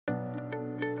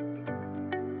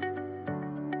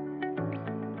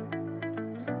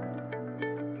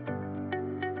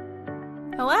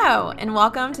Hello, and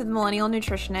welcome to the Millennial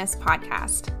Nutritionist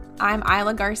Podcast. I'm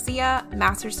Isla Garcia,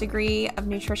 master's degree of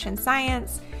nutrition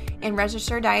science and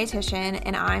registered dietitian,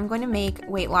 and I'm going to make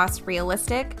weight loss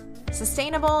realistic,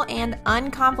 sustainable, and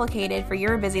uncomplicated for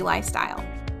your busy lifestyle.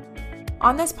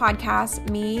 On this podcast,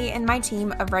 me and my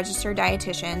team of registered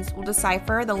dietitians will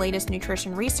decipher the latest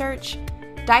nutrition research,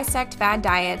 dissect fad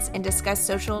diets, and discuss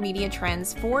social media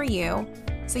trends for you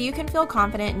so you can feel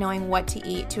confident knowing what to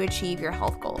eat to achieve your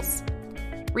health goals.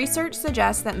 Research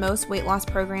suggests that most weight loss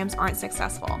programs aren't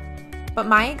successful, but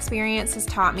my experience has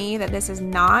taught me that this is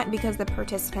not because the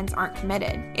participants aren't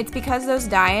committed. It's because those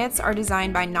diets are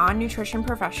designed by non-nutrition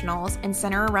professionals and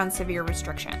center around severe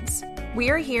restrictions. We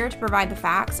are here to provide the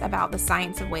facts about the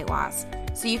science of weight loss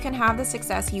so you can have the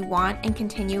success you want and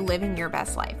continue living your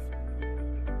best life.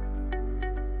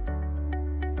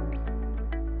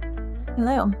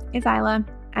 Hello, it's Isla.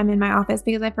 I'm in my office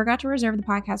because I forgot to reserve the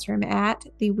podcast room at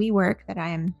the WeWork that I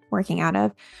am working out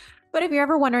of. But if you're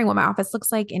ever wondering what my office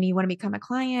looks like and you want to become a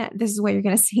client, this is what you're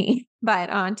going to see. But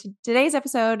on today's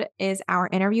episode is our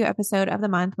interview episode of the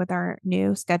month with our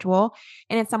new schedule.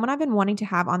 And it's someone I've been wanting to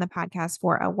have on the podcast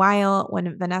for a while.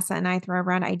 When Vanessa and I throw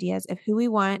around ideas of who we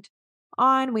want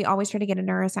on, we always try to get a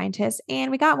neuroscientist,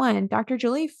 and we got one. Dr.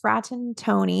 Julie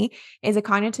Fratantoni is a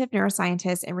cognitive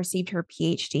neuroscientist and received her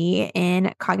PhD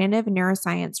in cognitive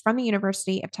neuroscience from the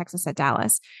University of Texas at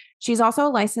Dallas. She's also a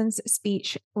licensed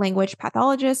speech language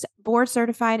pathologist, board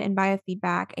certified in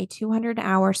biofeedback, a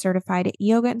 200-hour certified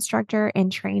yoga instructor,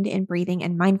 and trained in breathing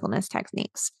and mindfulness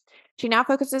techniques. She now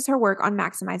focuses her work on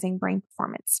maximizing brain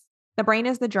performance. The brain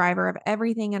is the driver of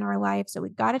everything in our life, so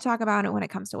we've got to talk about it when it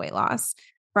comes to weight loss.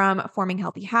 From forming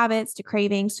healthy habits to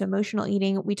cravings to emotional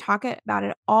eating, we talk about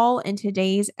it all in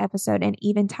today's episode and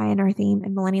even tie in our theme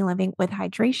in millennial living with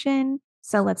hydration.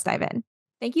 So let's dive in.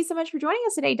 Thank you so much for joining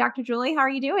us today, Dr. Julie. How are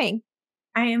you doing?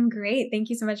 I am great. Thank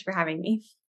you so much for having me.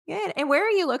 Good. And where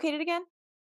are you located again?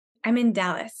 I'm in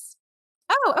Dallas.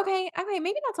 Oh, okay. Okay.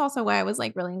 Maybe that's also why I was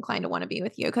like really inclined to want to be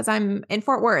with you because I'm in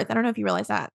Fort Worth. I don't know if you realize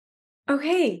that.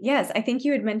 Okay. Yes. I think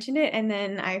you had mentioned it and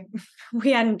then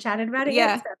we hadn't chatted about it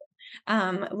yet. So,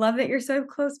 love that you're so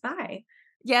close by.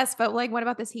 Yes, but like, what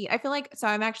about this heat? I feel like, so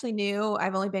I'm actually new.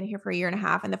 I've only been here for a year and a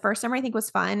half. And the first summer I think was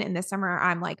fun. And this summer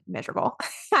I'm like miserable.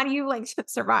 How do you like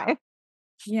survive?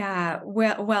 Yeah.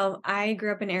 Well, I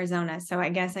grew up in Arizona, so I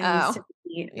guess I'm used to the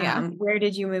heat. Yeah. Where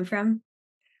did you move from?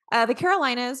 The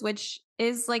Carolinas, which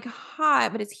is like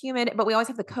hot, but it's humid, but we always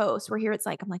have the coast. We're here. It's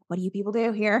like, I'm like, what do you people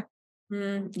do here?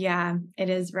 Yeah, it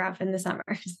is rough in the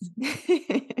summers.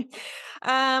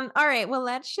 All right. Well,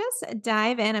 let's just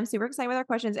dive in. I'm super excited with our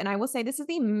questions. And I will say this is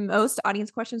the most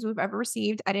audience questions we've ever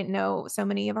received. I didn't know so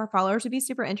many of our followers would be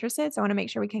super interested. So I want to make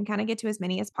sure we can kind of get to as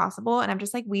many as possible. And I'm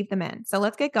just like, weave them in. So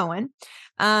let's get going.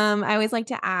 I always like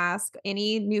to ask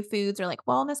any new foods or like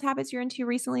wellness habits you're into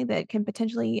recently that can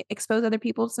potentially expose other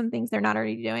people to some things they're not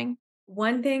already doing.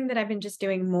 One thing that I've been just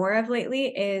doing more of lately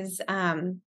is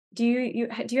do you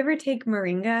ever take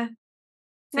moringa?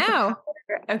 It's No.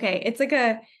 okay.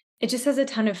 It just has a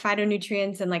ton of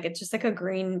phytonutrients and like, it's just like a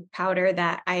green powder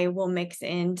that I will mix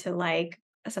into like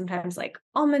sometimes like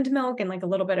almond milk and like a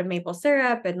little bit of maple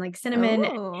syrup and like cinnamon.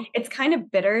 Oh. It's kind of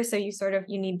bitter. So you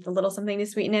need a little something to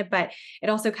sweeten it, but it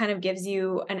also kind of gives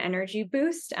you an energy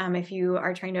boost. If you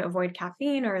are trying to avoid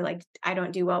caffeine or like, I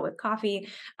don't do well with coffee.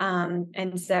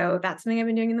 And so that's something I've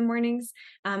been doing in the mornings.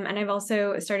 And I've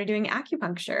also started doing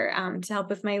acupuncture, to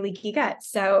help with my leaky gut.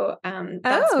 So, that's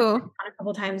been done a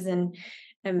couple times and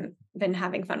been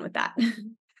having fun with that.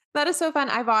 That is so fun.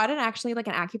 I bought actually like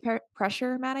an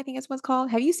acupressure mat, I think it's what's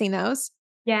called. Have you seen those?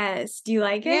 Yes. Do you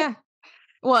like it? Yeah.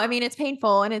 Well, I mean, it's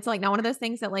painful and it's like not one of those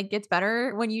things that like gets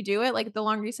better when you do it. Like the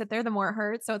longer you sit there, the more it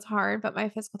hurts. So it's hard. But my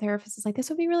physical therapist is like, this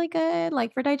would be really good,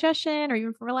 like for digestion or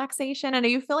even for relaxation. And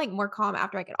you feel like more calm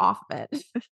after I get off of it.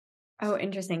 Oh,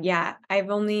 interesting. Yeah. I've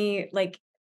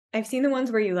seen the ones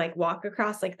where you like walk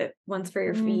across like the ones for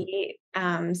your feet,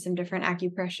 some different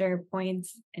acupressure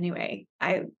points. Anyway,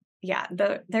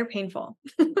 they're painful.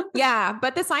 Yeah.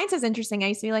 But the science is interesting. I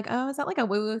used to be like, oh, is that like a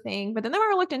woo woo thing? But then the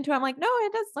more I looked into it, I'm like, no,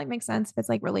 it does like make sense if it's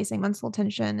like releasing muscle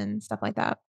tension and stuff like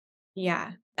that.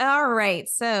 Yeah. All right.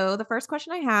 So the first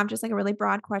question I have, just like a really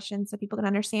broad question so people can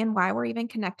understand why we're even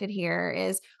connected here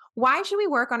is why should we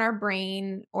work on our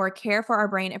brain or care for our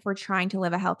brain if we're trying to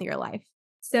live a healthier life?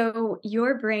 So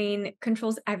your brain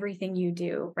controls everything you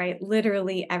do, right?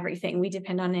 Literally everything. We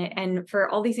depend on it. And for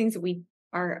all these things that we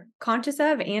are conscious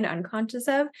of and unconscious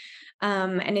of.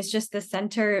 And it's just the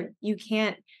center. You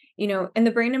can't, and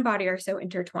the brain and body are so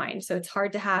intertwined. So it's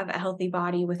hard to have a healthy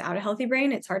body without a healthy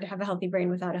brain. It's hard to have a healthy brain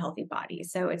without a healthy body.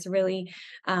 So it's really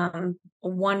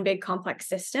one big complex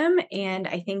system. And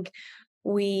I think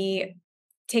we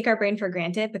take our brain for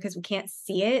granted because we can't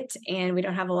see it and we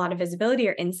don't have a lot of visibility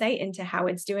or insight into how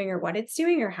it's doing or what it's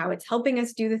doing or how it's helping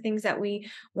us do the things that we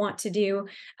want to do.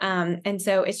 And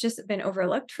so it's just been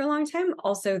overlooked for a long time.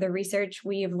 Also, the research,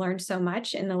 we've learned so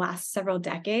much in the last several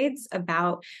decades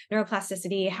about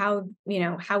neuroplasticity, how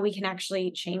we can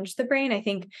actually change the brain. I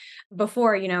think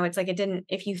before, it's like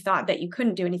if you thought that you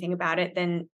couldn't do anything about it,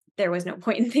 then there was no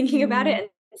point in thinking about Mm.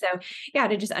 it. And so, yeah,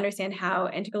 to just understand how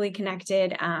integrally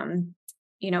connected,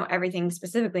 everything,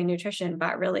 specifically nutrition,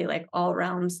 but really like all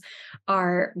realms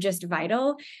are just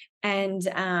vital. And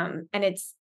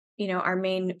it's, our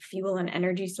main fuel and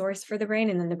energy source for the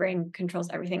brain. And then the brain controls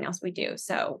everything else we do.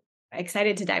 So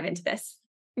excited to dive into this.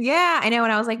 Yeah, I know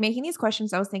when I was like making these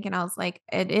questions, I was like,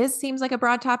 seems like a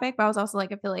broad topic, but I was also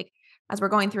like, I feel like as we're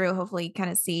going through, hopefully kind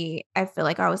of see, I feel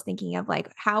like I was thinking of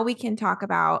like how we can talk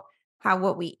about how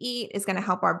what we eat is going to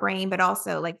help our brain, but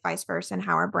also like vice versa and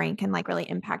how our brain can like really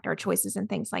impact our choices and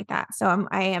things like that. So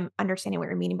I am understanding what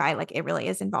you're meaning by like, it really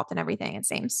is involved in everything, it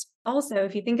seems. Also,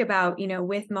 if you think about,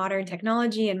 with modern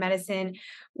technology and medicine,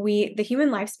 the human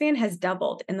lifespan has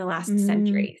doubled in the last Mm.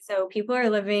 century. So people are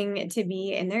living to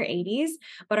be in their 80s,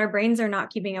 but our brains are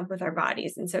not keeping up with our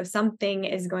bodies. And so something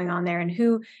is going on there. And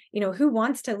who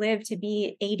wants to live to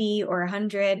be 80 or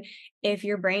 100 if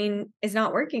your brain is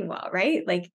not working well, right?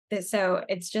 Like this, so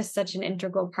it's just such an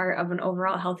integral part of an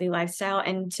overall healthy lifestyle,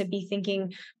 and to be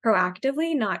thinking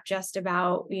proactively, not just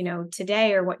about,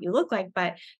 today or what you look like,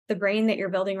 but the brain that you're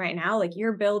building right now, like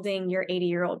you're building your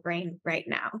 80-year-old brain right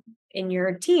now in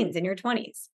your teens, in your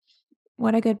 20s.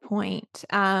 What a good point.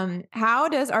 How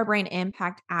does our brain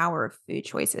impact our food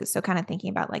choices? So kind of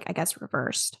thinking about like, I guess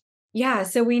reversed. Yeah,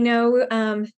 so we know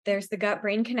there's the gut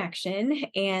brain connection.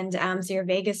 And so your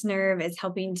vagus nerve is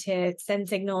helping to send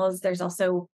signals. There's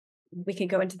also, we could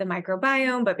go into the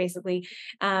microbiome, but basically,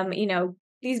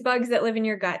 these bugs that live in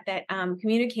your gut that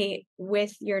communicate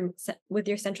with your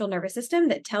central nervous system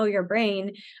that tell your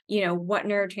brain, what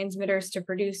neurotransmitters to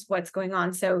produce, what's going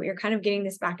on. So you're kind of getting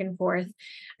this back and forth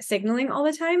signaling all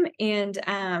the time.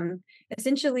 And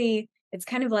essentially, it's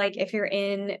kind of like if you're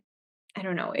in, I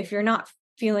don't know, if you're not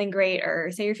feeling great, or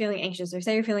say you're feeling anxious, or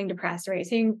say you're feeling depressed, right?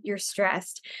 Say you're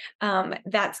stressed,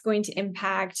 that's going to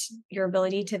impact your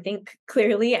ability to think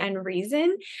clearly and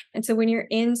reason. And so when you're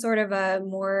in sort of a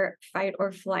more fight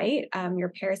or flight,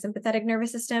 your parasympathetic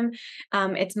nervous system,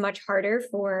 it's much harder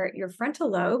for your frontal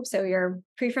lobe. So your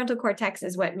prefrontal cortex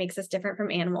is what makes us different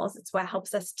from animals. It's what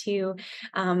helps us to,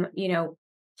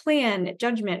 plan,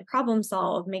 judgment, problem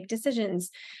solve, make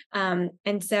decisions.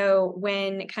 And so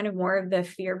when kind of more of the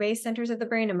fear-based centers of the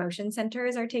brain, emotion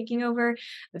centers are taking over,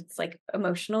 it's like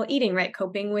emotional eating, right?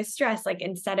 Coping with stress. Like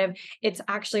instead of, it's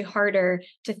actually harder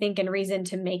to think and reason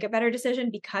to make a better decision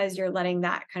because you're letting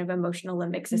that kind of emotional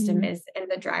limbic system Mm. is in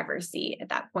the driver's seat at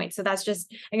that point. So that's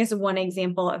just, I guess, one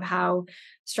example of how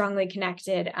strongly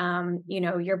connected,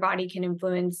 your body can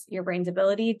influence your brain's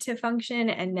ability to function.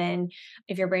 And then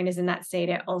if your brain is in that state,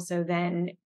 it also then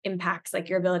impacts like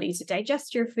your ability to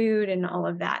digest your food and all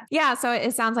of that. Yeah. So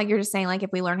it sounds like you're just saying, like,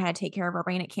 if we learn how to take care of our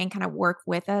brain, it can kind of work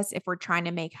with us if we're trying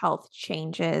to make health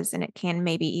changes and it can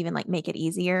maybe even like make it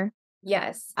easier.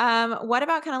 Yes. What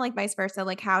about kind of like vice versa?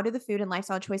 Like, how do the food and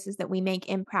lifestyle choices that we make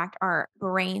impact our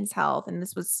brain's health? And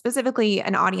this was specifically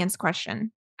an audience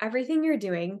question. Everything you're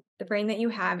doing, the brain that you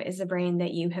have is a brain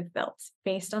that you have built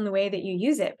based on the way that you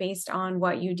use it, based on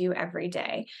what you do every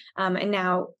day. And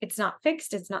now it's not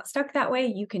fixed, it's not stuck that way.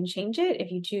 You can change it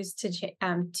if you choose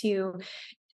to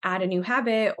add a new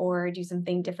habit or do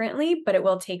something differently, but it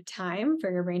will take time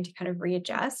for your brain to kind of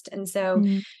readjust. And so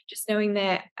Mm. just knowing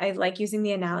that, I like using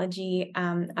the analogy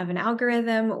of an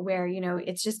algorithm where,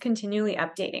 it's just continually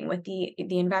updating with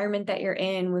the environment that you're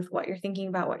in, with what you're thinking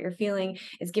about, what you're feeling,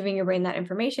 is giving your brain that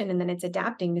information. And then it's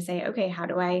adapting to say, okay, how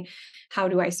do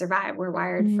I survive? We're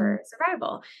wired Mm. for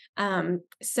survival.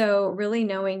 So really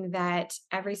knowing that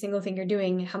every single thing you're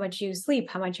doing, how much you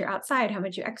sleep, how much you're outside, how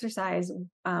much you exercise,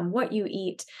 what you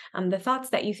eat, the thoughts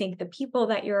that you think, the people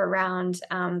that you're around,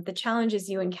 the challenges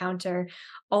you encounter,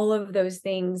 all of those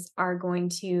things are going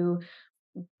to,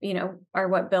 are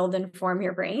what build and form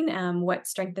your brain, what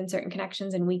strengthen certain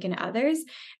connections and weaken others.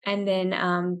 And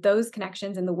then those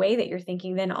connections and the way that you're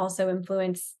thinking then also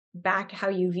influence back how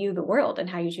you view the world and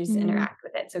how you choose to Mm. interact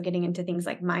with it. So getting into things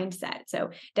like mindset.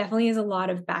 So definitely is a lot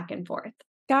of back and forth.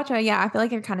 Gotcha. Yeah. I feel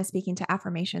like you're kind of speaking to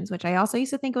affirmations, which I also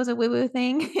used to think was a woo-woo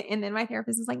thing. And then my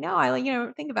therapist is like, no, I like,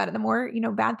 think about it. The more,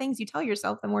 bad things you tell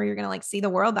yourself, the more you're going to like see the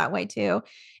world that way too.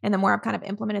 And the more I've kind of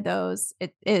implemented those,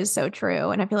 it is so true.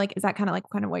 And I feel like, is that kind of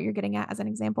what you're getting at as an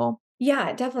example?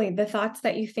 Yeah, definitely. The thoughts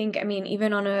that you think, I mean,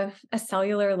 even on a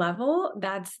cellular level,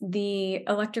 that's the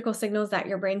electrical signals that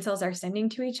your brain cells are sending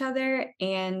to each other.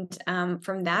 And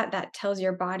from that, that tells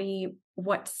your body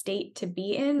what state to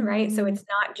be in, right? So Mm, it's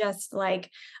not just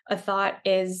like a thought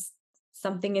is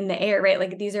something in the air, right?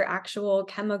 Like these are actual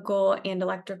chemical and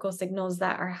electrical signals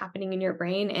that are happening in your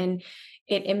brain. And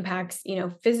it impacts,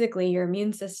 physically your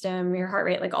immune system, your heart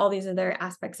rate, like all these other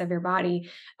aspects of your body.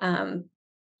 Um,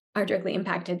 are directly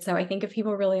impacted. So I think if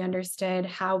people really understood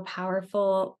how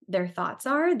powerful their thoughts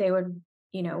are, they would,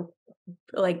 you know,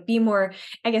 like be more,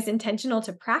 I guess, intentional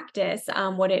to practice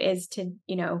what it is to,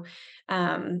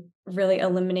 really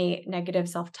eliminate negative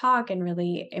self-talk and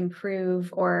really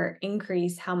improve or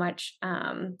increase how much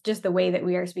just the way that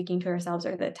we are speaking to ourselves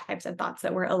or the types of thoughts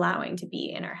that we're allowing to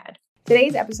be in our head.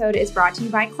 Today's episode is brought to you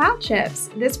by Cloud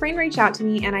Chips. This brand reached out to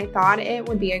me and I thought it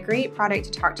would be a great product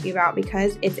to talk to you about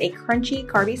because it's a crunchy,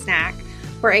 carby snack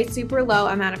for a super low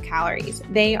amount of calories.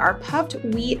 They are puffed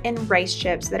wheat and rice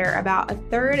chips that are about a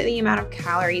third the amount of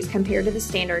calories compared to the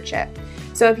standard chip.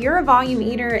 So if you're a volume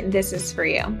eater, this is for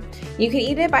you. You can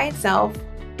eat it by itself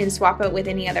and swap it with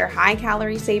any other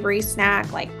high-calorie savory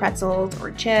snack like pretzels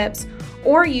or chips,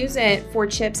 or use it for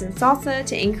chips and salsa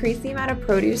to increase the amount of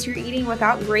produce you're eating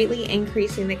without greatly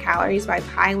increasing the calories by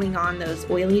piling on those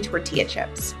oily tortilla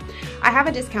chips. I have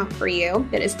a discount for you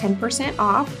that is 10%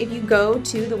 off if you go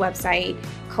to the website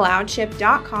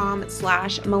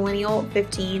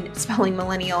cloudchip.com/millennial15, spelling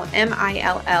millennial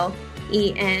MILLENIAL.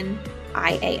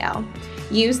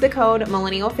 Use the code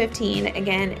millennial15,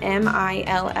 again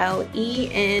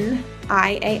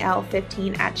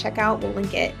MILLENIAL15 at checkout. We'll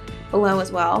link it below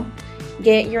as well.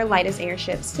 Get your lightest air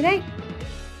chips today.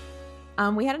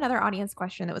 We had another audience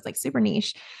question that was like super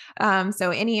niche.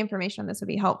 So any information on this would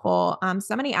be helpful.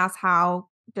 Somebody asked, how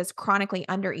does chronically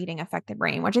undereating affect the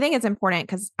brain? Which I think is important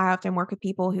because I often work with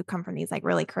people who come from these like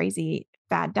really crazy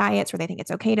bad diets where they think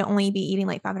it's okay to only be eating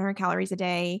like 500 calories a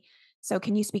day. So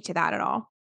can you speak to that at all?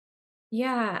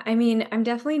 Yeah, I mean, I'm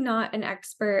definitely not an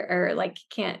expert or like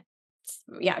can't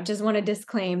yeah, just want to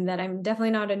disclaim that I'm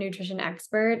definitely not a nutrition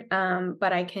expert,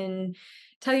 but I can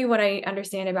tell you what I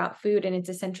understand about food and its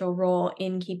essential role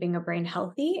in keeping a brain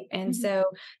healthy. And Mhm. so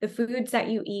the foods that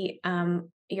you eat,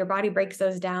 your body breaks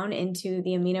those down into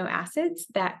the amino acids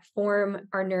that form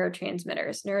our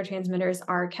neurotransmitters. Neurotransmitters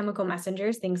are chemical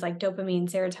messengers, things like dopamine,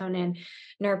 serotonin,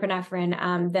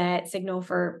 norepinephrine, that signal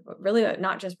for really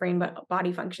not just brain, but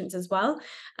body functions as well.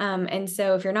 And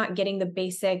so if you're not getting the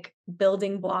basic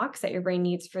building blocks that your brain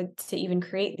needs for to even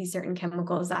create these certain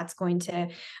chemicals, that's going to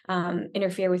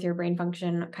interfere with your brain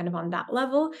function kind of on that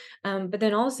level. But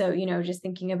then also, just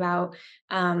thinking about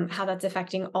how that's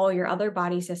affecting all your other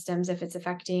body systems, if it's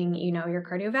affecting, your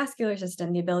cardiovascular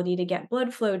system, the ability to get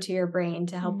blood flow to your brain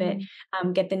to help it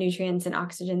Mm. get the nutrients and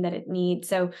oxygen that it needs.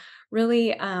 So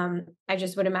really, I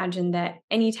just would imagine that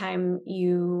anytime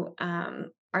you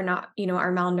are not,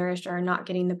 are malnourished or are not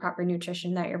getting the proper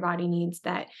nutrition that your body needs,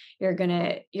 that you're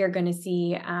gonna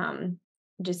see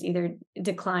just either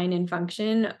decline in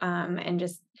function and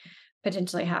just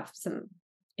potentially have some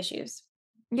issues.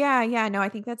 Yeah, yeah, no, I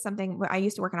think that's something. I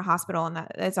used to work in a hospital and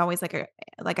it's always like, I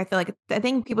feel like the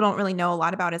thing people don't really know a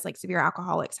lot about is like severe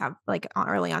alcoholics have like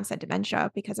early onset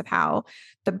dementia because of how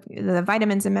the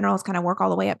vitamins and minerals kind of work all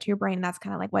the way up to your brain. And that's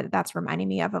kind of like what that's reminding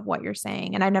me of what you're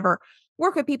saying. And I never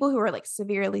work with people who are like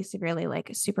severely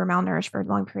like super malnourished for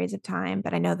long periods of time,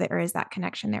 but I know there is that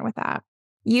connection there with that.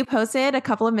 You posted a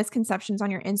couple of misconceptions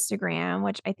on your Instagram,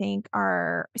 which I think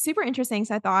are super interesting.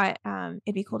 So I thought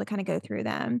it'd be cool to kind of go through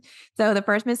them. So the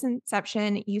first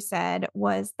misconception you said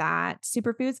was that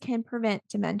superfoods can prevent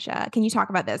dementia. Can you talk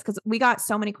about this? Because we got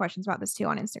so many questions about this too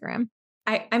on Instagram.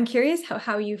 I'm curious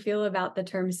how you feel about the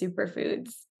term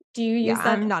superfoods. Do you Yeah, use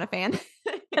that? I'm not a fan.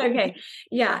 Okay.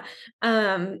 Yeah.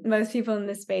 Most people in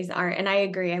this space aren't. And I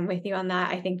agree. I'm with you on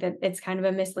that. I think that it's kind of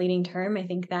a misleading term. I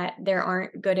think that there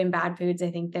aren't good and bad foods.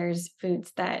 I think there's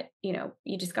foods that,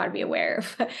 you just got to be aware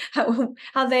of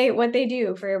what they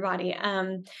do for your body.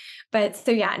 But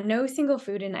so yeah, no single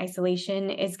food in isolation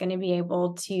is going to be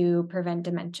able to prevent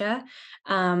dementia.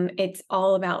 It's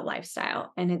all about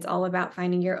lifestyle and it's all about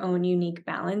finding your own unique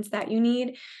balance that you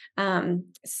need.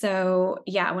 So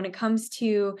yeah, when it comes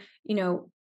to, you know,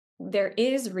 there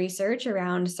is research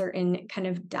around certain kind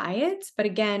of diets, but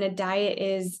again, a diet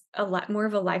is a lot more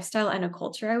of a lifestyle and a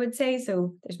culture, I would say.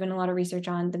 So there's been a lot of research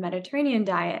on the Mediterranean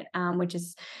diet, which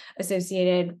is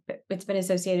it's been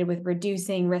associated with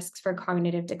reducing risks for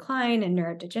cognitive decline and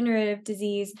neurodegenerative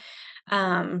disease.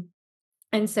 Um,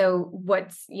 and so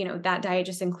that diet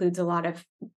just includes a lot of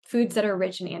foods that are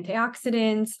rich in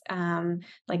antioxidants,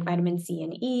 like vitamin C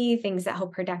and E, things that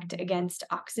help protect against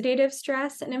oxidative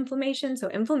stress and inflammation. So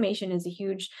inflammation is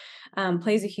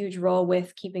plays a huge role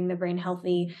with keeping the brain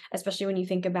healthy, especially when you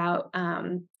think about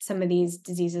some of these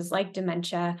diseases like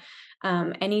dementia.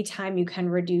 Anytime you can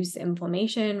reduce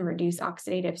inflammation, reduce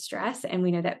oxidative stress, and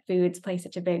we know that foods play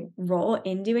such a big role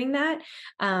in doing that,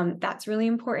 that's really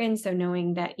important. So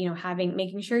knowing that,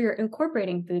 making sure you're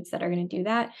incorporating foods that are going to do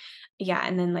that. Yeah.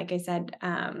 And then, like I said,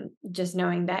 just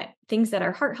knowing that things that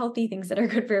are heart healthy, things that are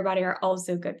good for your body are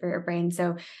also good for your brain.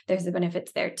 So there's the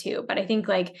benefits there too. But I think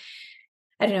I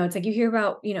don't know, it's like you hear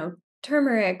about,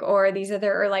 turmeric or these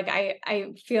other, or like,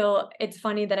 I feel it's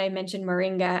funny that I mentioned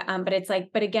moringa,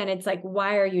 but again, it's like,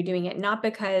 why are you doing it? Not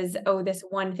because, oh, this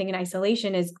one thing in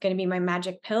isolation is going to be my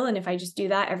magic pill. And if I just do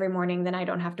that every morning, then I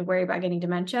don't have to worry about getting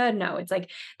dementia. No, it's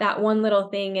like that one little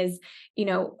thing is,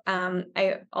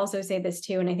 I also say this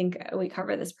too, and I think we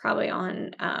cover this probably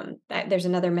on, that there's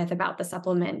another myth about the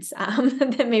supplements,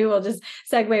 that maybe we'll just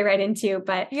segue right into,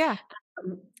 Yeah.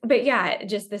 but yeah,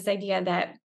 just this idea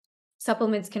that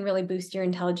supplements can really boost your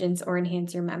intelligence or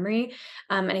enhance your memory.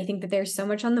 And I think that there's so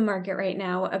much on the market right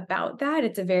now about that.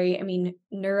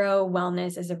 Neuro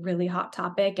wellness is a really hot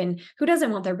topic, and who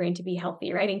doesn't want their brain to be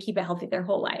healthy, right? And keep it healthy their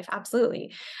whole life?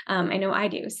 Absolutely. I know I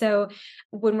do. So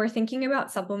when we're thinking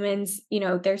about supplements,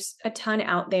 there's a ton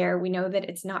out there. We know that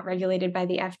it's not regulated by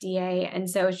the FDA. And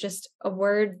so it's just a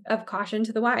word of caution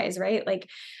to the wise, right?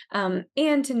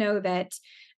 And to know that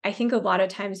I think a lot of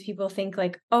times people think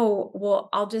like, oh, well,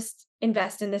 I'll just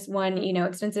invest in this one,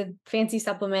 expensive fancy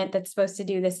supplement that's supposed to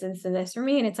do this and this for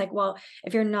me. And it's like, well,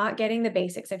 if you're not getting the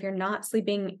basics, if you're not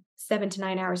sleeping 7 to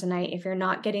 9 hours a night, if you're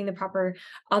not getting the proper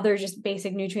other just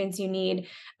basic nutrients you need,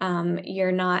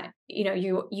 you're not,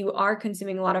 you are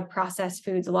consuming a lot of processed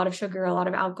foods, a lot of sugar, a lot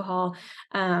of alcohol,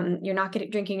 you're not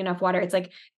drinking enough water. It's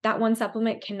like that one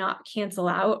supplement cannot cancel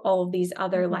out all of these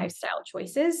other lifestyle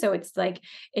choices. So it's like,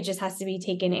 it just has to be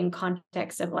taken in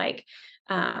context of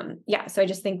so I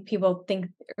just think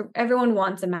everyone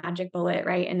wants a magic bullet,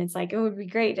 right? And it's like, it would be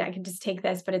great, I can just take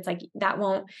this, but it's like, that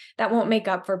won't make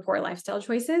up for poor lifestyle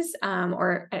choices.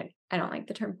 Or I don't like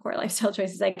the term poor lifestyle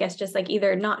choices, I guess, just like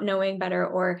either not knowing better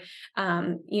or,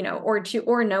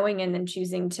 or knowing and then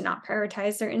choosing to not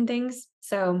prioritize certain things.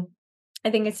 So I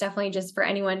think it's definitely just for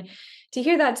anyone to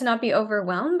hear that, to not be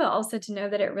overwhelmed, but also to know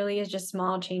that it really is just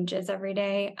small changes every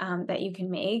day, that you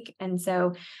can make. And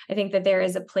so I think that there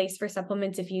is a place for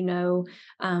supplements if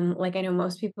like I know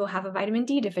most people have a vitamin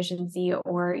D deficiency,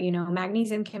 or,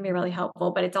 magnesium can be really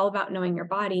helpful, but it's all about knowing your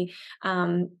body,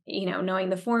 knowing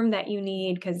the form that you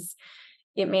need, because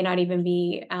it may not even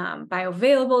be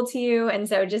bioavailable to you. And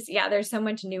so there's so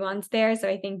much nuance there. So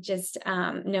I think just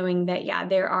knowing that,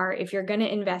 if you're going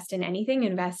to invest in anything,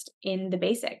 invest in the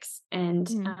basics, and,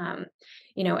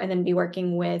 and then be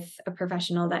working with a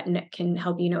professional that can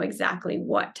help you know exactly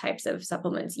what types of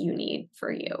supplements you need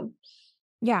for you.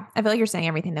 Yeah, I feel like you're saying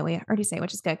everything that we already say,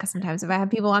 which is good, because sometimes if I have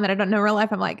people on that I don't know in real life,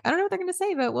 I'm like, I don't know what they're going to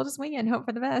say, but we'll just wing it and hope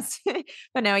for the best.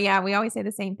 But no, yeah, we always say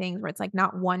the same things where it's like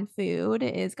not one food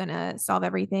is going to solve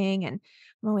everything. And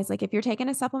I'm always like, if you're taking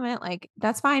a supplement, like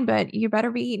that's fine, but you better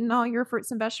be eating all your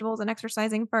fruits and vegetables and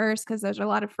exercising first, because there's a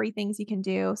lot of free things you can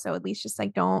do. So at least just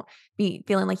like don't be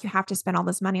feeling like you have to spend all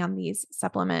this money on these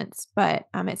supplements. But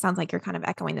it sounds like you're kind of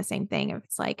echoing the same thing. If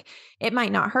it's like, it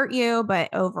might not hurt you,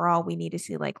 but overall we need to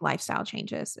see like lifestyle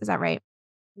changes. Is that right?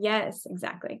 Yes,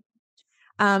 exactly.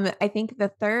 I think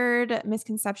the third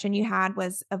misconception you had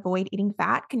was avoid eating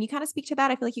fat. Can you kind of speak to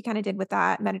that? I feel like you kind of did with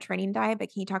that Mediterranean diet,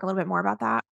 but can you talk a little bit more about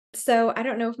that? So I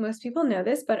don't know if most people know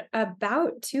this, but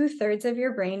about 2/3 of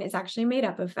your brain is actually made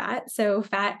up of fat. So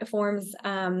fat forms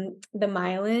the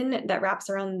myelin that wraps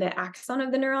around the axon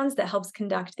of the neurons that helps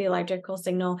conduct the electrical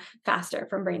signal faster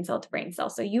from brain cell to brain cell.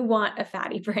 So you want a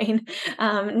fatty brain.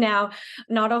 Now,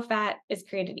 not all fat is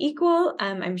created equal.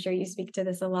 I'm sure you speak to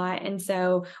this a lot. And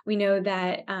so we know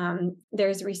that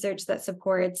there's research that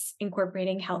supports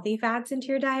incorporating healthy fats into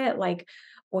your diet, like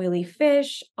oily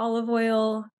fish, olive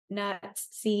oil, nuts,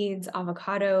 seeds,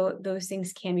 avocado, those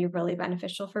things can be really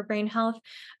beneficial for brain health.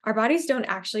 Our bodies don't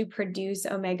actually produce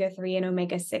omega-3 and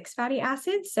omega-6 fatty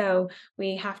acids, so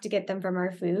we have to get them from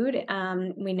our food.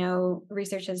 We know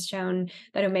research has shown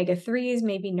that omega-3s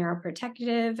may be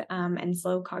neuroprotective and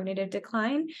slow cognitive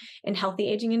decline in healthy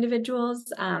aging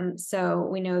individuals. So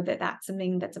we know that that's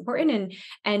something that's important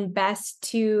and best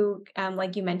to,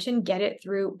 like you mentioned,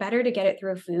 better to get it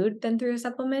through a food than through a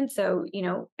supplement. So,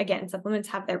 again, supplements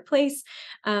have their place,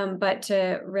 but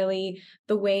to really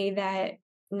the way that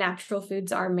natural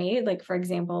foods are made, like for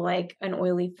example, like an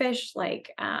oily fish,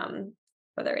 like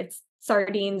whether it's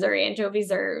sardines or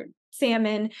anchovies or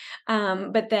salmon,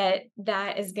 but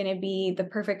that is going to be the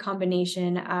perfect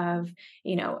combination of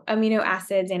amino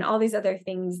acids and all these other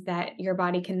things that your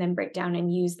body can then break down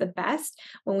and use the best.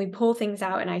 When we pull things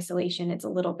out in isolation, it's a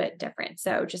little bit different.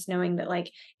 So just knowing that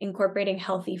like incorporating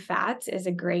healthy fats is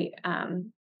a great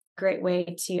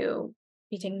way to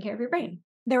be taking care of your brain.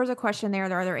 There was a question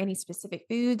there. Are there any specific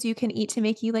foods you can eat to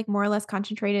make you like more or less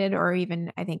concentrated? Or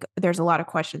even, I think there's a lot of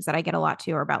questions that I get a lot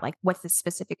too are about like, what's the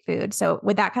specific food? So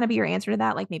would that kind of be your answer to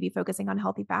that? Like maybe focusing on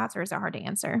healthy fats, or is that hard to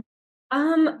answer?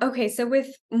 Okay, so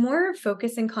with more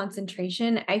focus and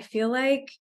concentration, I feel like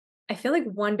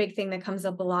one big thing that comes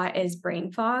up a lot is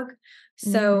brain fog.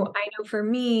 Mm, So I know for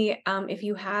me, if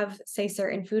you have, say,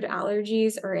 certain food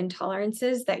allergies or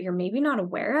intolerances that you're maybe not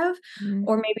aware of, mm,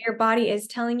 or maybe your body is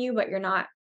telling you, but you're not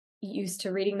used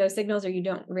to reading those signals, or you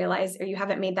don't realize, or you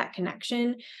haven't made that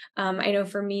connection. I know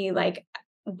for me, like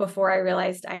before I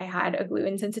realized I had a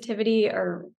gluten sensitivity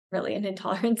or really an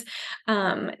intolerance,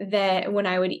 that when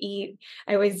I would eat,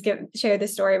 I always share the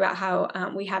story about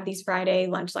how we have these Friday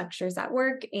lunch lectures at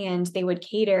work, and they would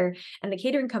cater, and the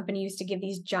catering company used to give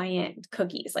these giant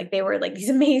cookies. Like they were like these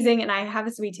amazing, and I have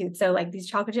a sweet tooth, so like these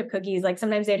chocolate chip cookies, like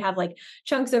sometimes they'd have like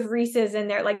chunks of Reese's in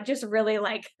there, like just really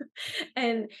like,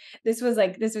 and this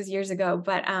was years ago,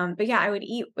 but yeah, I would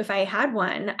eat. If I had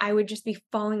one, I would just be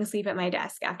falling asleep at my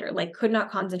desk after, like could not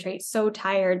concentrate, so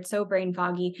tired, so brain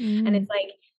foggy. And mm, it's like,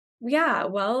 yeah,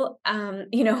 well, when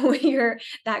you're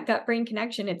that gut brain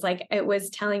connection, it's like it was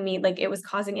telling me like it was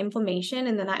causing inflammation,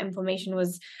 and then that inflammation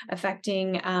was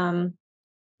affecting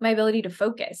my ability to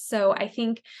focus. So I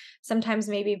think sometimes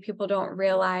maybe people don't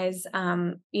realize,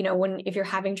 if you're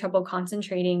having trouble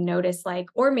concentrating, notice like,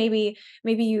 or maybe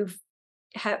you've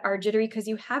are jittery because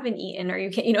you haven't eaten, or you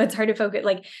can't, it's hard to focus.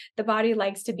 Like the body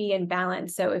likes to be in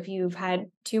balance. So if you've had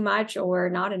too much or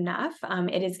not enough,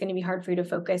 it is going to be hard for you to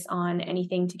focus on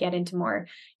anything to get into more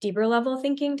deeper level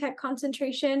thinking type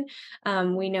concentration.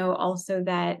 We know also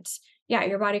that, yeah,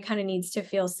 your body kind of needs to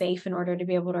feel safe in order to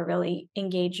be able to really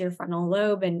engage your frontal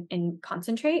lobe and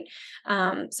concentrate.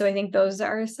 So I think those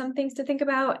are some things to think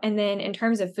about. And then in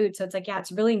terms of food, so it's like, yeah,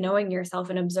 it's really knowing yourself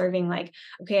and observing like,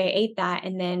 okay, I ate that.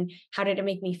 And then how did it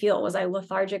make me feel? Was I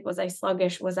lethargic? Was I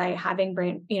sluggish? Was I having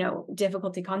brain,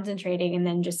 difficulty concentrating? And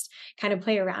then just kind of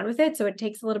play around with it. So it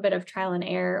takes a little bit of trial and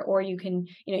error, or you can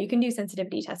do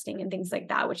sensitivity testing and things like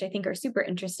that, which I think are super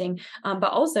interesting.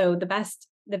 But also the best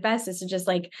is to just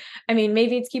like, I mean,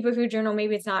 maybe it's keep a food journal,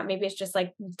 maybe it's not, maybe it's just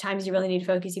like times you really need to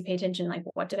focus, you pay attention, like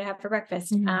what did I have for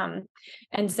breakfast? mhm.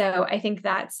 And so I think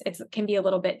it can be a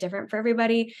little bit different for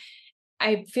everybody.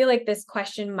 I feel like this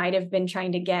question might have been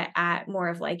trying to get at more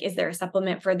of like, is there a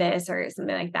supplement for this or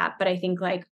something like that? But I think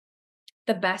like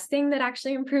the best thing that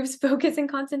actually improves focus and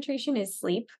concentration is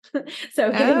sleep.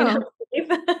 So getting enough Oh, sleep,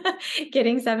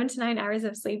 getting 7 to 9 hours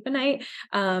of sleep a night,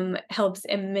 helps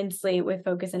immensely with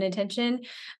focus and attention.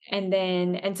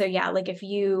 And so, yeah, like if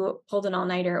you pulled an all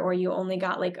nighter, or you only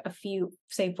got like a few,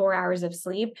 say 4 hours of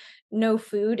sleep, no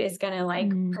food is going to like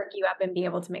mm. perk you up and be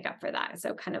able to make up for that.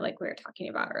 So kind of like we were talking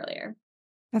about earlier.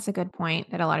 That's a good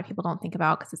point that a lot of people don't think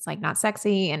about because it's like not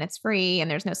sexy and it's free and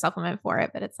there's no supplement for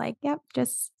it. But it's like, yep,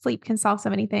 just sleep can solve so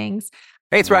many things.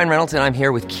 Hey, it's Ryan Reynolds, and I'm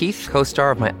here with Keith,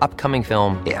 co-star of my upcoming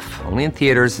film, If, only in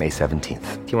theaters May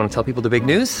 17th. Do you want to tell people the big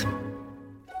news?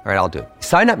 All right, I'll do it.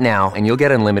 Sign up now and you'll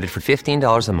get unlimited for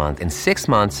 $15 a month and 6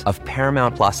 months of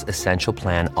Paramount Plus Essential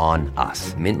Plan on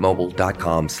us.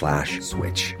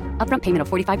 Mintmobile.com/switch. Upfront payment of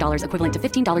 $45 equivalent to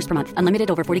 $15 per month. Unlimited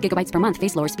over 40 gigabytes per month.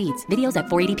 Face lower speeds. Videos at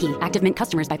 480p. Active Mint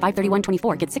customers by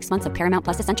 531.24 get 6 months of Paramount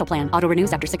Plus Essential Plan. Auto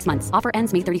renews after 6 months. Offer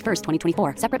ends May 31st,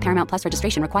 2024. Separate Paramount Plus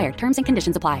registration required. Terms and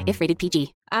conditions apply if rated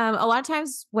PG. A lot of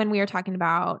times when we are talking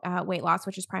about weight loss,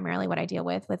 which is primarily what I deal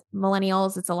with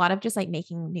millennials, it's a lot of just like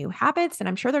making new habits. And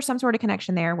I'm sure there's some sort of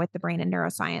connection there with the brain and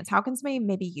neuroscience. How can somebody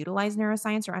maybe utilize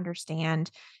neuroscience or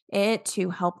understand it to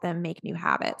help them make new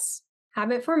habits?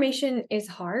 Habit formation is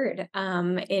hard.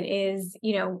 It is,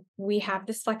 we have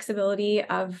this flexibility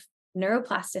of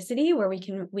neuroplasticity, where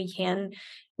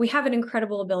we have an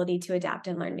incredible ability to adapt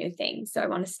and learn new things. So I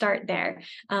want to start there.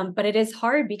 But it is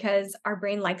hard because our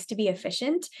brain likes to be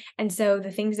efficient. And so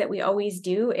the things that we always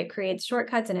do, it creates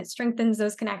shortcuts and it strengthens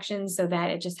those connections so that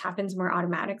it just happens more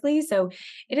automatically. So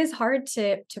it is hard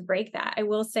to break that. I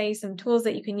will say some tools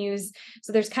that you can use.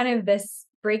 So there's kind of this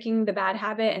breaking the bad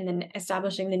habit and then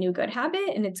establishing the new good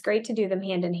habit. And it's great to do them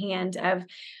hand in hand of,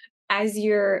 as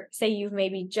you've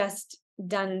maybe just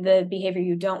done the behavior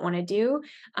you don't want to do,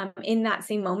 in that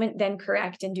same moment, then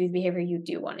correct and do the behavior you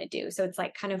do want to do. So it's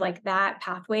like kind of like that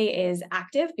pathway is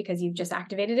active because you've just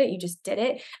activated it, you just did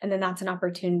it. And then that's an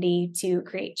opportunity to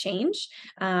create change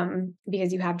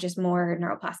because you have just more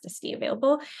neuroplasticity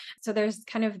available. So there's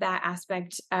kind of that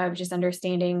aspect of just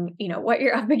understanding, what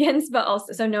you're up against, but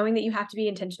also so knowing that you have to be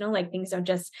intentional, like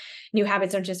new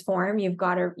habits don't just form.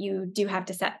 You do have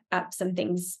to set up some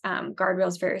things,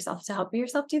 guardrails for yourself to help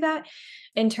yourself do that.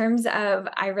 In terms of,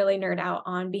 I really nerd out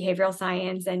on behavioral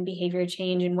science and behavior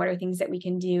change and what are things that we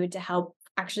can do to help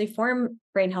actually form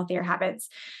brain healthier habits.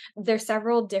 There's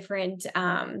several different,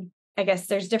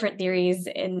 there's different theories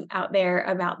out there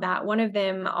about that. One of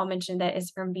them I'll mention that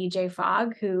is from BJ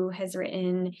Fogg, who has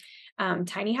written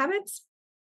Tiny Habits.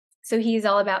 So he's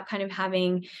all about kind of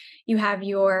you have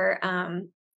your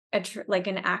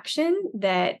an action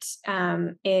that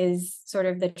is sort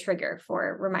of the trigger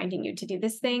for reminding you to do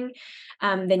this thing.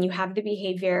 Then you have the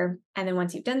behavior. And then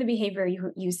once you've done the behavior,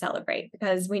 you celebrate,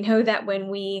 because we know that when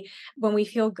we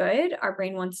feel good, our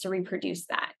brain wants to reproduce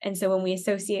that. And so when we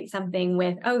associate something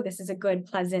with, oh, this is a good,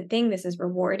 pleasant thing, this is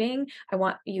rewarding,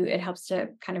 it helps to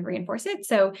kind of reinforce it.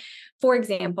 So for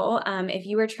example, if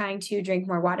you were trying to drink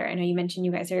more water, I know you mentioned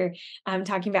you guys are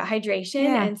talking about hydration.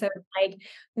 Yeah. And so like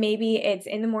maybe it's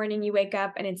in the morning, you wake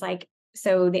up and it's like,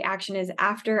 so the action is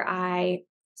after I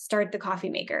start the coffee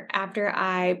maker, after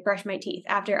I brush my teeth,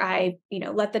 after I,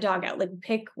 let the dog out, like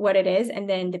pick what it is. And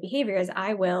then the behavior is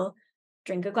I will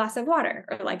drink a glass of water,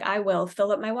 or like I will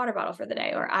fill up my water bottle for the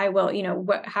day, or I will,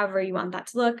 however you want that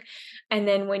to look. And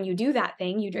then when you do that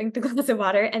thing, you drink the glass of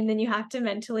water, and then you have to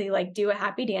mentally like do a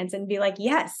happy dance and be like,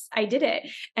 yes, I did it.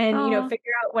 And,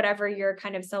 figure out whatever your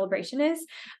kind of celebration is.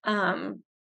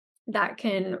 That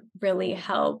can really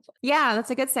help. Yeah, that's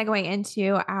a good segue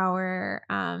into our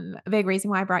big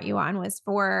reason why I brought you on was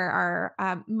for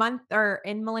our month or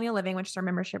in Millennial Living, which is our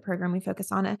membership program. We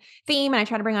focus on a theme, and I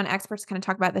try to bring on experts to kind of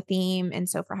talk about the theme. And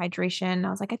so for hydration, I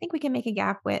was like, I think we can make a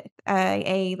gap with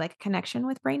a connection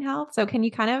with brain health. So can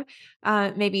you kind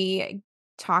of maybe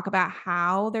talk about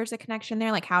how there's a connection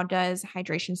there? Like, how does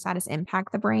hydration status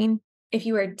impact the brain? If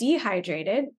you are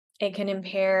dehydrated, it can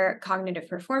impair cognitive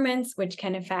performance, which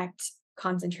can affect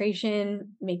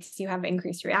concentration, makes you have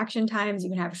increased reaction times. You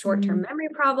can have short-term memory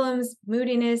problems,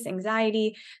 moodiness,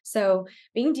 anxiety. So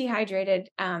being dehydrated,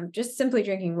 just simply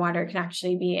drinking water can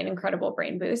actually be an incredible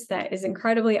brain boost that is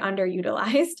incredibly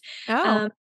underutilized. Oh.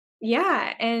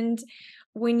 Yeah. And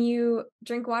when you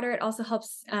drink water, it also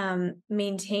helps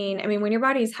maintain, when your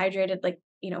body is hydrated, like,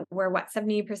 we're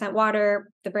 70%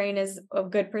 water. The brain is a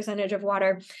good percentage of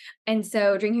water. And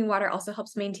so drinking water also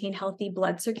helps maintain healthy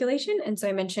blood circulation. And so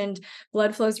I mentioned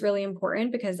blood flow is really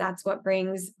important because that's what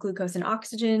brings glucose and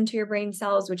oxygen to your brain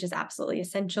cells, which is absolutely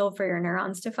essential for your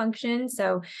neurons to function.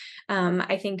 So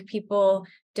I think people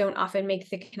don't often make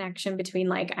the connection between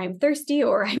like I'm thirsty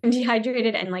or I'm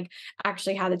dehydrated and like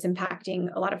actually how that's impacting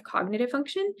a lot of cognitive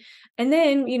function. And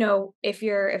then, if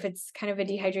it's kind of a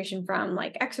dehydration from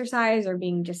like exercise or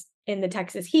being just in the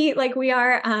Texas heat like we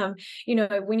are,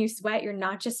 when you sweat, you're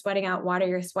not just sweating out water,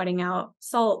 you're sweating out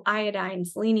salt, iodine,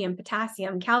 selenium,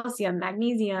 potassium, calcium,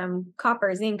 magnesium,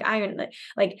 copper, zinc, iron,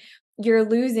 like you're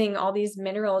losing all these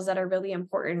minerals that are really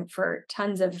important for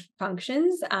tons of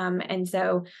functions. And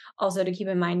so also to keep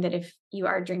in mind that if you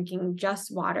are drinking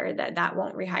just water, that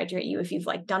won't rehydrate you if you've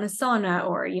like done a sauna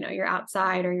or, you're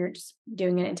outside or you're just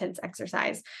doing an intense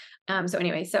exercise.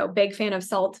 So big fan of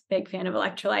salt, big fan of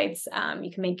electrolytes.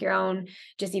 You can make your own,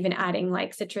 just even adding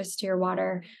like citrus to your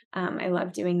water. I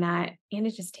love doing that and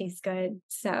it just tastes good.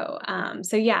 So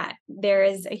yeah, there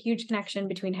is a huge connection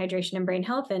between hydration and brain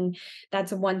health. And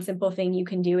that's one simple thing you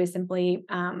can do is simply,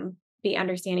 be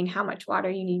understanding how much water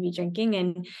you need to be drinking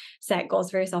and set goals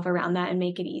for yourself around that and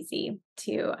make it easy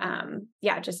to,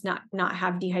 just not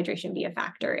have dehydration be a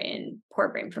factor in poor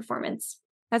brain performance.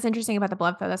 That's interesting about the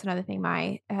blood flow. That's another thing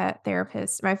my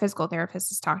physical therapist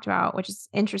has talked about, which is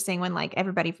interesting when like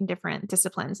everybody from different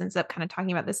disciplines ends up kind of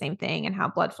talking about the same thing and how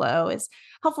blood flow is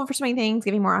helpful for so many things,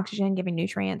 giving more oxygen, giving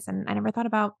nutrients. And I never thought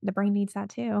about the brain needs that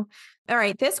too. All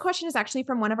right. This question is actually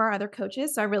from one of our other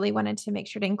coaches. So I really wanted to make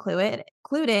sure to include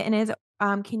it. And is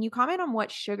Can you comment on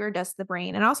what sugar does to the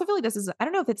brain? And I also feel like I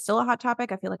don't know if it's still a hot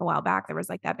topic. I feel like a while back there was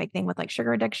like that big thing with like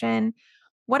sugar addiction.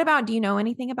 Do you know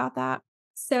anything about that?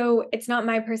 So it's not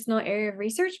my personal area of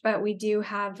research, but we do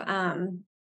have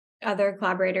other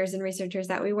collaborators and researchers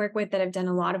that we work with that have done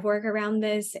a lot of work around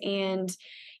this. And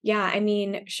yeah, I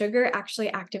mean, sugar actually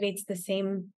activates the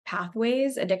same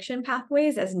pathways, addiction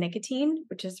pathways as nicotine,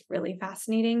 which is really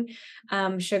fascinating.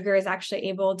 Sugar is actually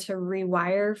able to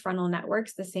rewire frontal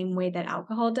networks the same way that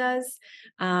alcohol does.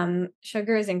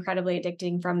 Sugar is incredibly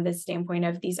addicting from the standpoint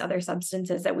of these other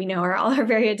substances that we know are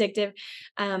very addictive.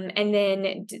 And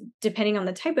then depending on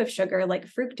the type of sugar, like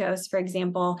fructose, for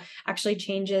example, actually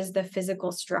changes the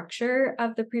physical structure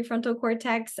of the prefrontal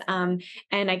cortex. And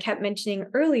I kept mentioning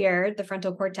earlier, the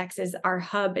frontal cortex is our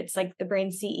hub. It's like the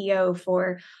brain CEO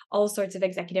for all sorts of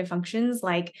executive functions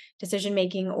like decision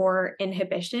making or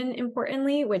inhibition,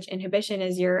 importantly, which inhibition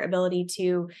is your ability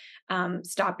to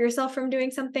stop yourself from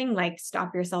doing something, like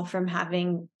stop yourself from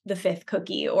having the fifth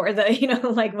cookie or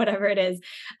like whatever it is.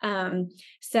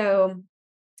 So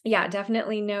yeah,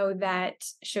 definitely know that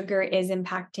sugar is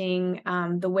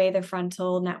impacting the way the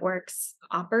frontal networks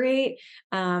operate.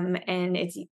 And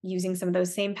it's using some of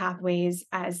those same pathways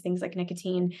as things like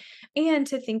nicotine. And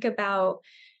to think about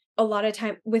a lot of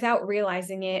time without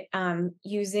realizing it,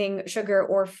 using sugar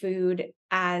or food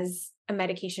as a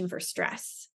medication for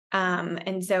stress.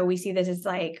 And so we see this as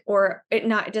like,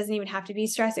 it doesn't even have to be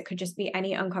stress. It could just be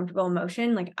any uncomfortable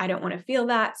emotion. Like, I don't want to feel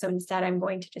that. So instead I'm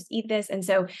going to just eat this. And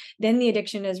so then the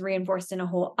addiction is reinforced in a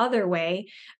whole other way,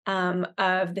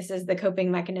 of this is the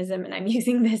coping mechanism and I'm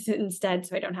using this instead.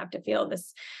 So I don't have to feel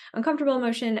this uncomfortable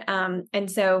emotion.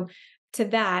 And so to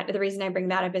that, the reason I bring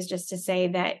that up is just to say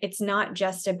that it's not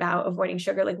just about avoiding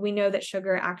sugar. Like, we know that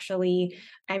sugar actually,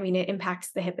 it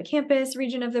impacts the hippocampus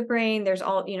region of the brain. There's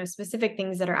all, specific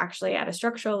things that are actually at a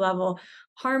structural level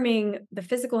harming the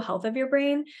physical health of your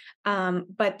brain.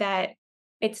 But that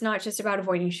it's not just about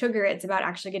avoiding sugar. It's about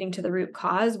actually getting to the root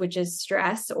cause, which is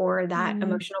stress or that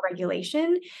emotional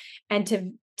regulation, and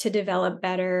to develop a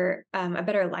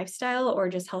better lifestyle or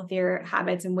just healthier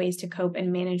habits and ways to cope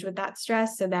and manage with that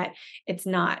stress, so that that's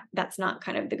not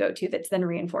kind of the go-to that's then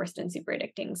reinforced and super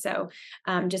addicting. So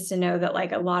just to know that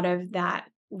like a lot of that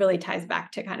really ties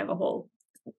back to kind of a whole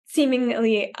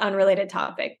seemingly unrelated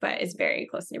topic, but is very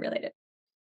closely related.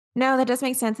 No, that does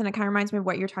make sense. And it kind of reminds me of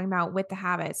what you're talking about with the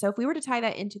habit. So if we were to tie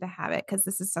that into the habit, because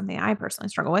this is something I personally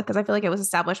struggle with, because I feel like it was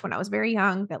established when I was very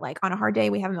young that like on a hard day,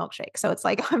 we have a milkshake. So it's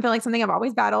like, I feel like something I've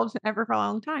always battled ever for a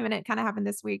long time. And it kind of happened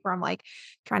this week where I'm like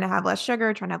trying to have less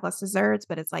sugar, trying to have less desserts,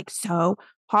 but it's like so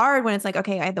hard when it's like,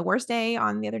 okay, I had the worst day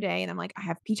on the other day and I'm like, I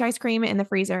have peach ice cream in the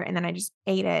freezer and then I just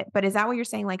ate it. But is that what you're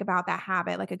saying, like about that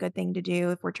habit? Like a good thing to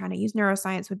do if we're trying to use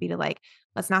neuroscience would be to like,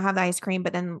 let's not have the ice cream,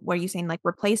 but then what are you saying? Like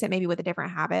replace it maybe with a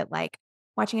different habit, like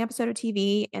watching an episode of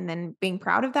TV and then being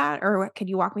proud of that? Or could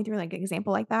you walk me through like an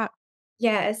example like that?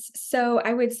 Yes. So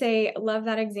I would say, love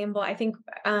that example. I think,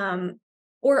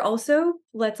 or also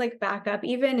let's like back up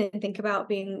even and think about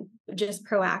being just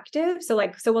proactive. So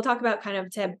we'll talk about kind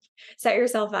of to set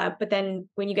yourself up, but then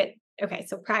when you get, okay,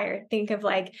 so prior, think of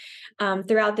like,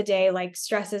 throughout the day, like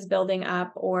stress is building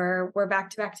up or we're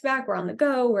back to back to back, we're on the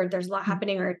go, or there's a lot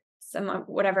happening or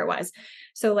whatever it was.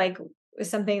 So like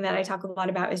something that I talk a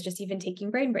lot about is just even taking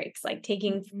brain breaks, like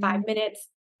taking 5 minutes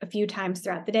a few times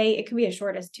throughout the day. It can be as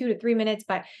short as 2 to 3 minutes,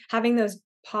 but having those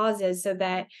pauses so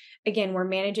that, again, we're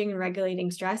managing and regulating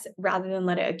stress rather than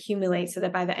let it accumulate so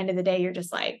that by the end of the day, you're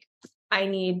just like, I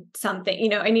need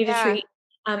something, I need a treat.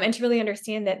 And to really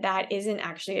understand that that isn't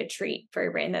actually a treat for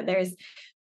your brain, that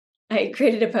I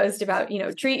created a post about,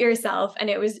 treat yourself. And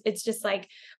it's just like,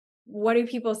 what do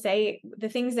people say? The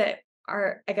things that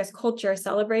I guess culture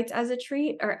celebrates as a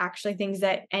treat are actually things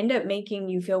that end up making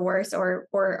you feel worse or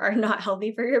are not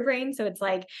healthy for your brain. So it's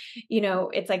like,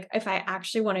 it's like, if I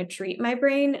actually want to treat my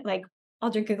brain, like I'll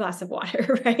drink a glass of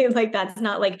water, right? Like that's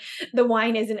not like the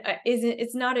wine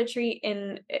it's not a treat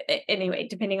in anyway,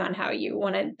 depending on how you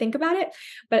want to think about it.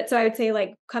 But so I would say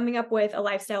like coming up with a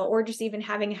lifestyle or just even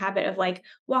having a habit of like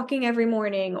walking every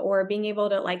morning or being able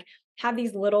to like have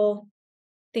these little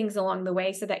things along the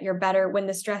way so that you're better when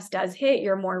the stress does hit,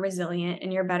 you're more resilient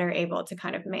and you're better able to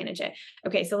kind of manage it.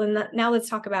 Okay. So then now let's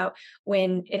talk about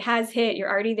when it has hit, you're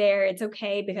already there. It's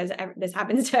okay because this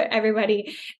happens to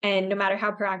everybody. And no matter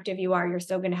how proactive you are, you're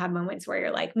still going to have moments where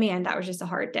you're like, man, that was just a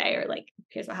hard day, or like,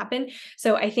 here's what happened.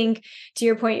 So I think to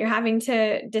your point, you're having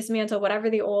to dismantle whatever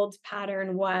the old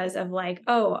pattern was of like,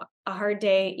 oh, a hard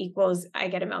day equals I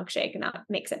get a milkshake and that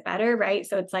makes it better. Right.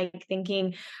 So it's like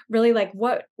thinking really like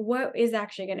what is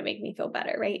actually going to make me feel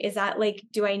better. Right. Is that like,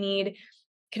 do I need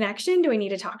connection? Do I need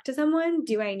to talk to someone?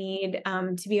 Do I need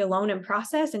to be alone and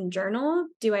process and journal?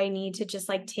 Do I need to just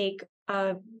like take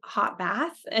a hot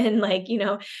bath and like,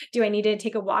 do I need to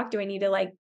take a walk? Do I need to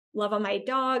like love on my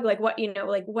dog? Like what,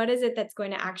 like what is it that's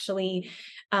going to actually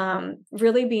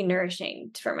really be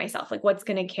nourishing for myself? Like what's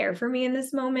going to care for me in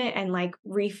this moment and like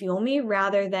refuel me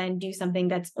rather than do something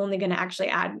that's only going to actually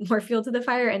add more fuel to the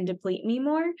fire and deplete me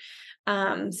more.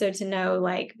 So to know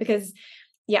like, because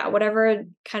whatever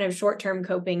kind of short-term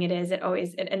coping it is, it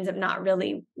ends up not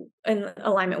really in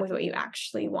alignment with what you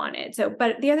actually wanted. So,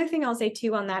 but the other thing I'll say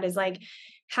too on that is like,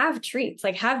 have treats,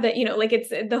 like have the, like it's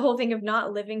the whole thing of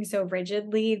not living so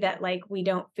rigidly that like, we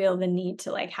don't feel the need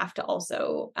to like have to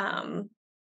also,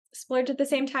 splurge at the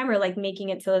same time, or like making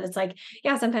it so that it's like,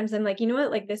 sometimes I'm like, you know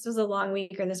what, like this was a long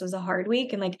week or this was a hard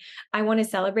week. And like, I want to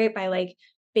celebrate by like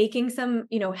baking some,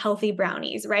 healthy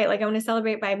brownies, right? Like I want to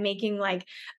celebrate by making like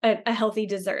a healthy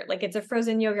dessert, like it's a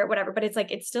frozen yogurt, whatever, but it's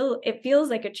like, it feels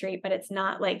like a treat, but it's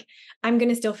not like, I'm going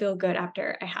to still feel good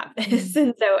after I have this.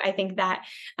 And so I think that,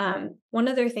 one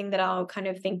other thing that I'll kind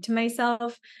of think to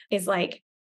myself is like,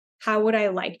 how would I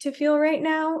like to feel right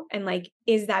now? And like,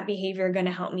 is that behavior going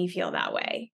to help me feel that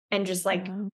way? And just like,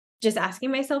 just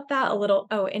asking myself that a little,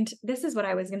 and this is what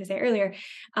I was going to say earlier.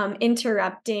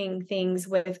 Interrupting things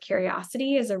with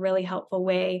curiosity is a really helpful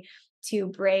way to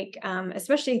break,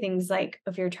 especially things like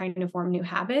if you're trying to form new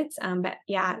habits. But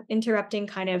interrupting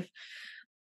kind of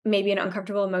maybe an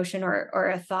uncomfortable emotion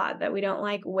or a thought that we don't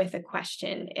like with a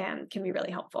question can be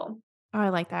really helpful. Oh, I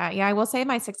like that. Yeah. I will say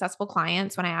my successful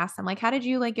clients, when I ask them, like, how did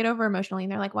you like get over emotionally?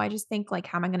 And they're like, well, I just think like,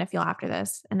 how am I going to feel after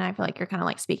this? And I feel like you're kind of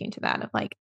like speaking to that of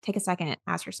like, take a second,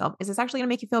 ask yourself, is this actually going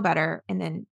to make you feel better? And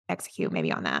then execute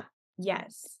maybe on that.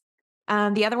 Yes.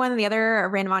 The other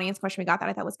random audience question we got that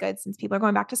I thought was good since people are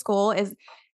going back to school is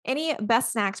any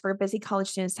best snacks for busy college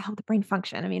students to help the brain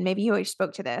function? I mean, maybe you already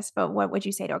spoke to this, but what would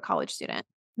you say to a college student?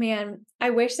 Man, I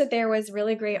wish that there was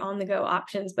really great on-the-go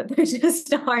options, but there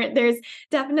just aren't. There's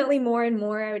definitely more and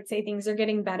more. I would say things are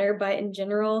getting better, but in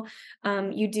general,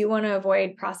 you do want to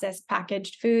avoid processed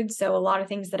packaged foods. So a lot of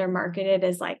things that are marketed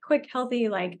as like quick, healthy,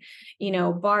 like,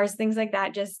 bars, things like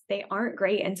that, just they aren't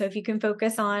great. And so if you can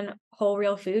focus on whole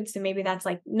real foods, so maybe that's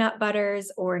like nut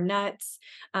butters or nuts,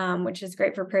 which is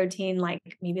great for protein,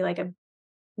 like maybe like a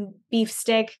beef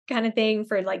stick kind of thing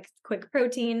for like quick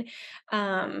protein.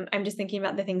 I'm just thinking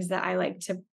about the things that I like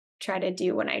to try to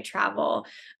do when I travel,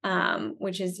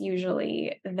 which is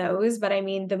usually those. But I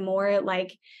mean, the more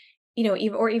like,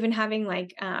 even having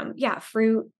like,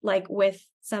 fruit, like with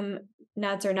some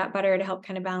nuts or nut butter to help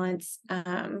kind of balance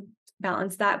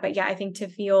that. But I think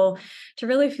to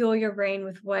really fuel your brain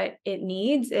with what it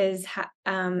needs is,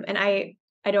 and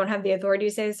I don't have the authority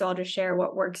to say this, so I'll just share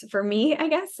what works for me, I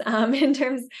guess, in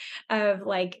terms of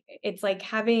like, it's like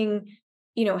having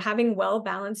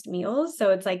well-balanced meals. So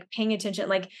it's like paying attention,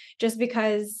 like just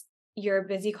because you're a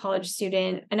busy college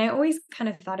student. And I always kind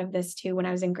of thought of this too, when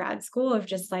I was in grad school, of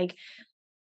just like,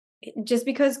 just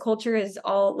because culture is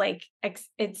all like,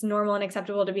 it's normal and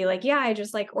acceptable to be like, I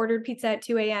just like ordered pizza at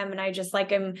 2 a.m. and I just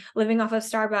like am living off of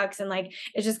Starbucks. And like,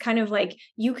 it's just kind of like,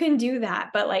 you can do that,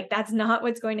 but like, that's not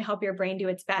what's going to help your brain do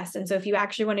its best. And so if you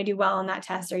actually want to do well on that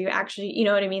test, or you actually, you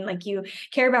know what I mean? Like you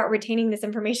care about retaining this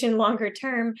information longer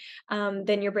term,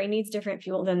 then your brain needs different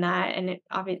fuel than that. And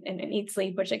it needs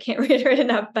sleep, which I can't reiterate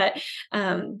enough, but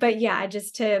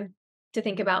just to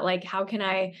think about like, how can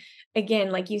I,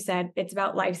 again, like you said, it's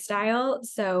about lifestyle.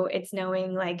 So it's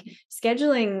knowing like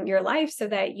scheduling your life so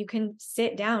that you can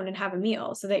sit down and have a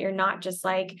meal, so that you're not just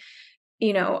like,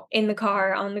 in the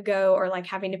car on the go, or like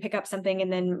having to pick up something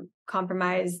and then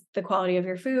compromise the quality of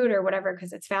your food or whatever,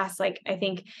 because it's fast. Like, I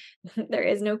think there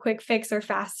is no quick fix or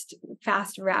fast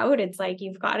route. It's like,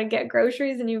 you've got to get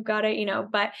groceries and you've got to,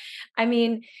 but I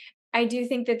mean, I do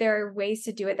think that there are ways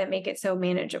to do it that make it so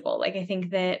manageable. Like, I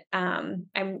think that,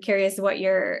 I'm curious what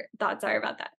your thoughts are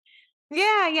about that.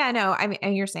 Yeah, no. I mean,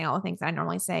 and you're saying all the things I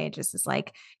normally say. It just is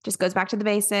like, just goes back to the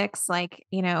basics. Like,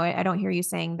 I don't hear you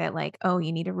saying that like, oh,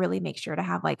 you need to really make sure to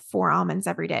have like 4 almonds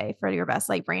every day for your best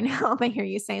like brain health. I hear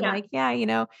you saying like,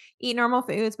 eat normal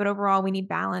foods, but overall we need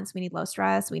balance. We need low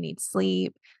stress. We need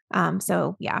sleep.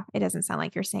 So yeah, it doesn't sound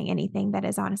like you're saying anything that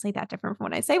is honestly that different from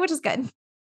what I say, which is good.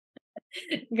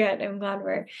 Good. I'm glad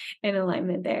we're in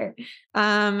alignment there.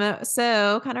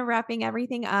 So kind of wrapping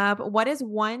everything up, what is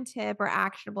one tip or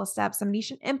actionable step somebody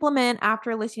should implement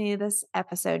after listening to this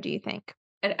episode, do you think?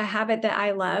 A habit that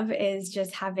I love is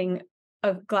just having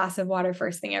a glass of water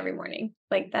first thing every morning.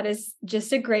 Like that is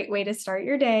just a great way to start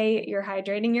your day. You're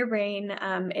hydrating your brain.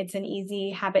 It's an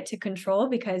easy habit to control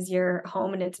because you're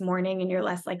home and it's morning and you're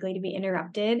less likely to be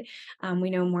interrupted. We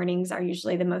know mornings are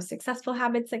usually the most successful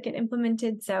habits that get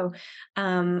implemented. So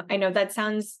I know that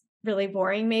sounds really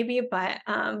boring maybe, but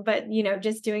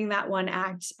just doing that one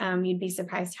act, you'd be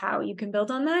surprised how you can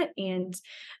build on that and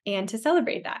to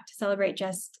celebrate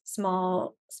just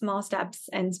small steps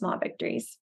and small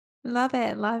victories. Love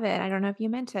it. Love it. I don't know if you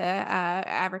meant to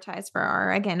advertise for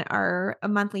our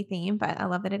monthly theme, but I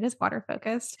love that it is water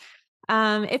focused.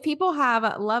 If people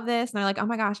have loved this and they're like, oh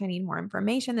my gosh, I need more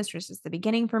information. This was just the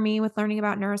beginning for me with learning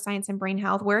about neuroscience and brain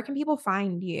health. Where can people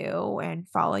find you and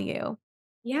follow you?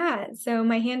 Yeah. So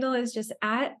my handle is just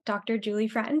at Dr. Julie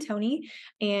Fratantoni.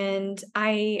 And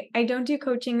I don't do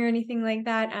coaching or anything like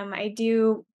that. I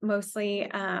do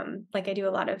mostly I do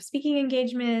a lot of speaking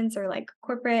engagements or like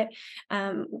corporate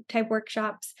type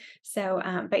workshops. So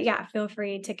but yeah, feel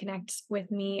free to connect with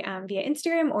me via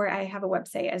Instagram, or I have a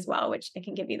website as well, which I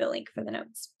can give you the link for the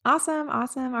notes. Awesome.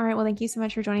 Awesome. All right. Well, thank you so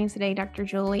much for joining us today, Dr.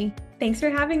 Julie. Thanks for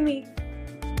having me.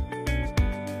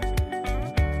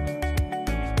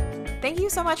 Thank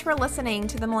you so much for listening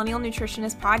to the Millennial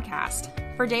Nutritionist Podcast.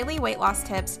 For daily weight loss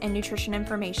tips and nutrition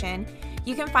information,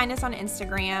 you can find us on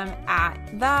Instagram at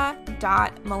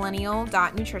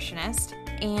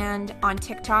the.millennial.nutritionist and on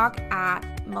TikTok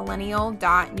at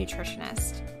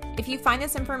millennial.nutritionist. If you find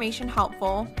this information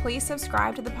helpful, please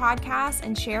subscribe to the podcast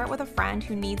and share it with a friend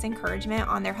who needs encouragement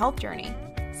on their health journey.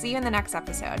 See you in the next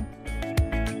episode.